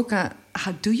besides poker,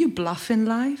 how do you bluff in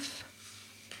life?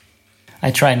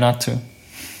 I try not to.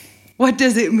 What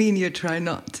does it mean you try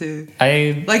not to?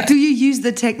 Do you use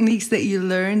the techniques that you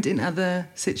learned in other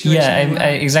situations? Yeah,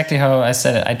 exactly how I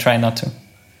said it. I try not to.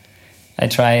 I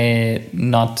try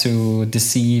not to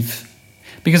deceive,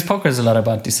 because poker is a lot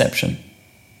about deception.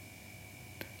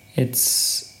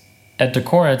 It's at the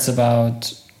core, it's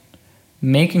about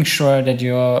making sure that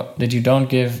you don't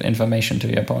give information to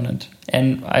your opponent.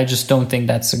 And I just don't think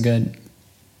that's a good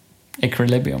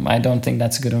equilibrium. I don't think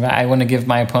that's a good. I want to give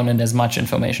my opponent as much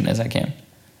information as I can.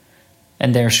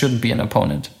 And there shouldn't be an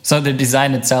opponent. So the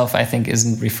design itself, I think,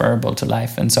 isn't referable to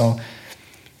life. And so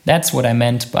that's what I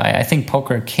meant by, I think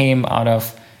poker came out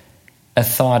of a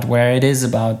thought where it is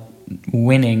about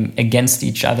winning against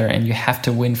each other, and you have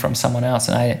to win from someone else.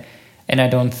 And I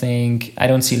don't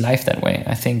see life that way.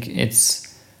 I think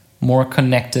it's more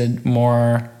connected,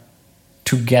 more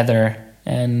together.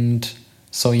 And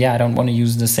so, I don't want to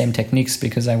use the same techniques,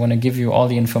 because I want to give you all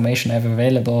the information I have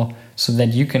available so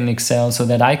that you can excel, so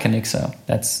that I can excel.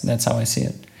 That's how I see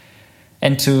it.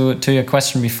 And to your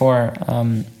question before,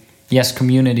 yes,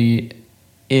 community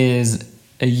is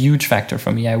a huge factor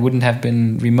for me. I wouldn't have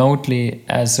been remotely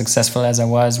as successful as I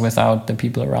was without the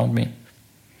people around me.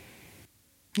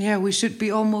 Yeah, we should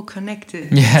be all more connected.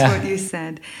 That's what you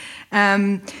said.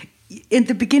 In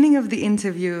the beginning of the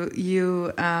interview,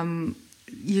 you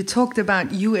talked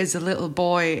about you as a little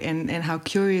boy and how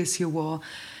curious you were.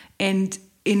 And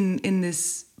in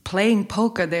this playing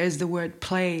poker, there's the word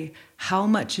play. How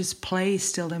much is play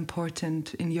still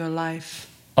important in your life?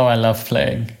 Oh, I love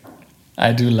playing.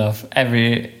 I do love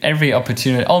every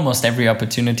opportunity, almost every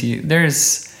opportunity.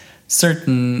 There's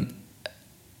certain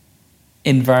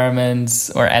environments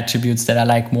or attributes that I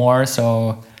like more.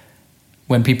 So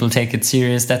when people take it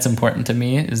serious, that's important to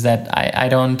me, is that I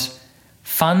don't...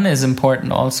 Fun is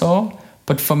important also,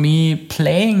 but for me,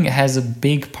 playing has a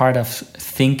big part of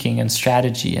thinking and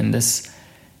strategy and this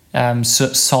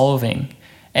solving.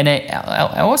 And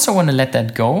I also want to let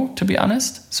that go, to be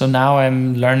honest. So now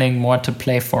I'm learning more to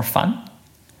play for fun.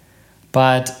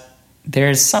 But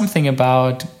there's something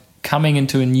about coming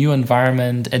into a new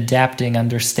environment, adapting,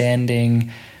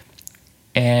 understanding,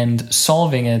 and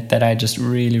solving it that I just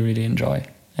really, really enjoy.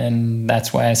 And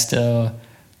that's why I still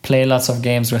play lots of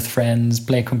games with friends,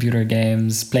 play computer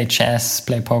games, play chess,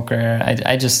 play poker.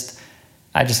 I just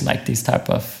like these type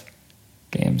of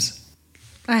games.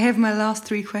 I have my last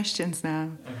 3 questions now.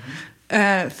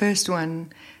 First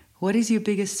one, what is your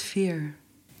biggest fear?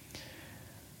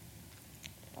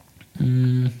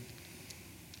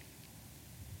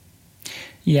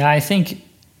 Yeah, I think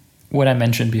what I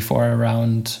mentioned before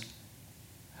around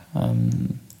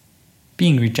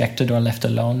being rejected or left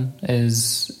alone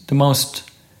is the most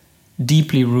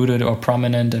deeply rooted or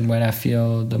prominent, and when I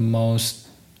feel the most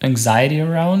anxiety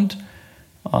around.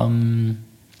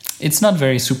 It's not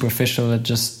very superficial.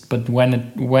 But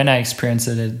when I experience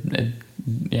it,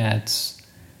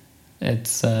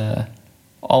 it's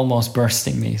almost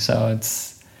bursting me. So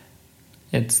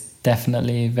it's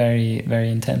definitely very, very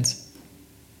intense.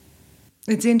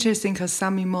 It's interesting because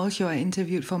Sami Molcho, I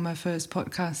interviewed for my first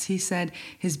podcast, he said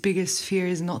his biggest fear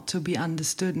is not to be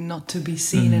understood and not to be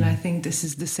seen. And I think this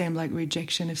is the same like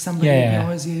rejection if somebody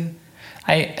ignores you.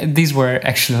 These were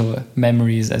actual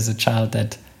memories as a child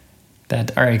that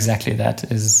are exactly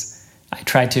that. Is I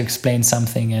try to explain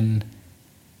something and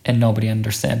nobody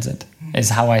understands it. Is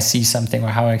how I see something or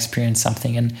how I experience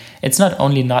something. And it's not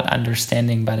only not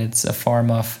understanding, but it's a form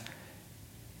of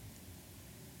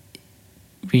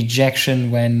rejection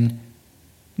when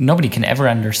nobody can ever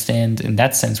understand in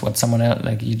that sense what someone else,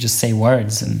 like you just say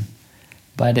words,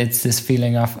 but it's this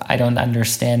feeling of I don't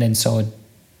understand, and so it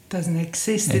doesn't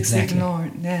exist. Exactly. It's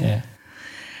ignored. Yeah.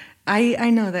 I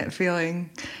know that feeling.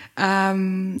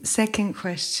 Second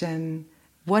question: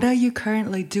 what are you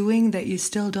currently doing that you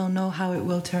still don't know how it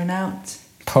will turn out?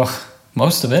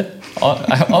 Most of it,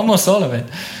 almost all of it.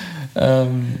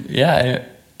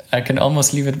 I can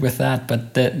almost leave it with that.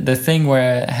 But the thing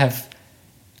where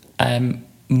I'm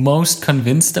most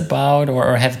convinced about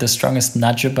or have the strongest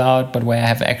nudge about, but where I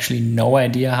have actually no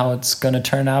idea how it's going to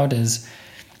turn out is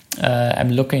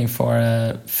I'm looking for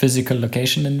a physical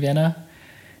location in Vienna,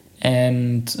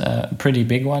 and a pretty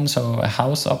big one, so a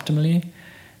house optimally.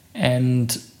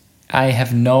 And I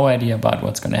have no idea about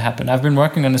what's going to happen. I've been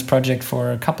working on this project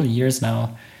for a couple of years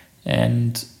now,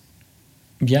 and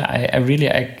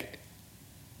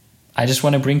I just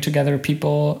want to bring together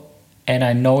people, and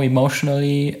I know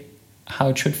emotionally how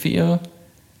it should feel,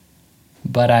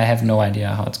 but I have no idea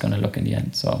how it's going to look in the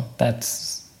end. So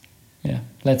let's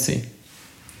see.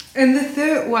 And the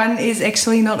third one is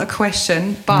actually not a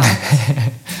question, but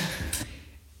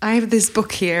I have this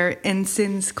book here, and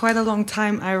since quite a long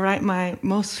time, I write my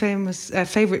most famous,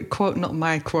 favorite quote, not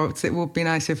my quotes, it would be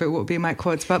nice if it would be my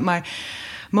quotes, but my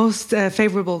most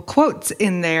favorable quotes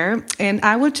in there, and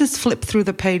I will just flip through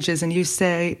the pages and you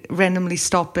say randomly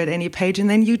stop at any page, and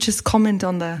then you just comment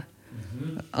on the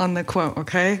quote,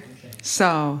 okay?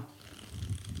 So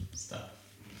stop.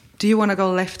 Do you want to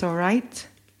go left or right?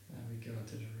 We go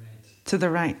to the right. To the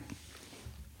right.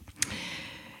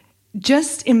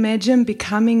 Just imagine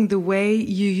becoming the way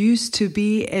you used to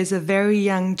be as a very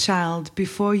young child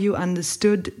before you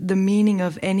understood the meaning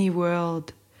of any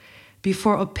world.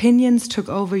 Before opinions took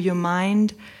over your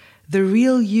mind, the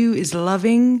real you is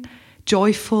loving,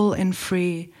 joyful, and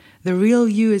free. The real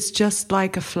you is just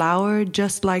like a flower,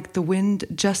 just like the wind,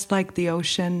 just like the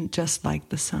ocean, just like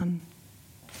the sun.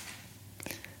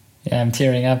 Yeah, I'm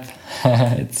tearing up.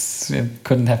 It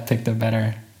couldn't have picked a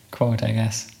better quote, I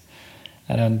guess.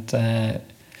 I don't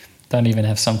even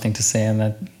have something to say on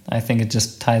that. I think it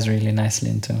just ties really nicely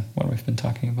into what we've been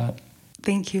talking about.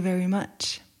 Thank you very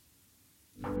much.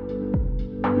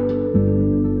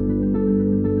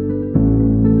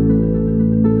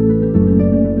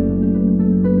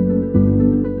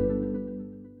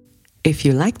 If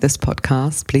you like this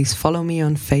podcast, please follow me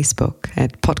on Facebook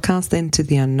at Podcast Into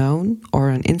the Unknown, or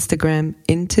on Instagram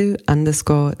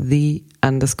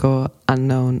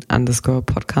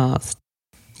into_the_unknown_podcast.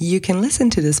 You can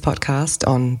listen to this podcast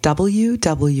on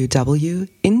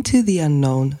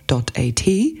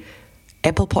www.intotheunknown.at,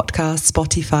 Apple Podcasts,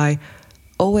 Spotify,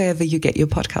 or wherever you get your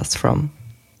podcasts from.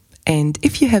 And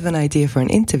if you have an idea for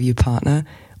an interview partner,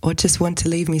 or just want to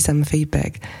leave me some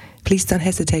feedback, please don't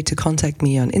hesitate to contact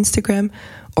me on Instagram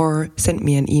or send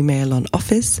me an email on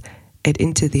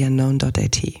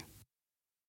office@intotheunknown.at.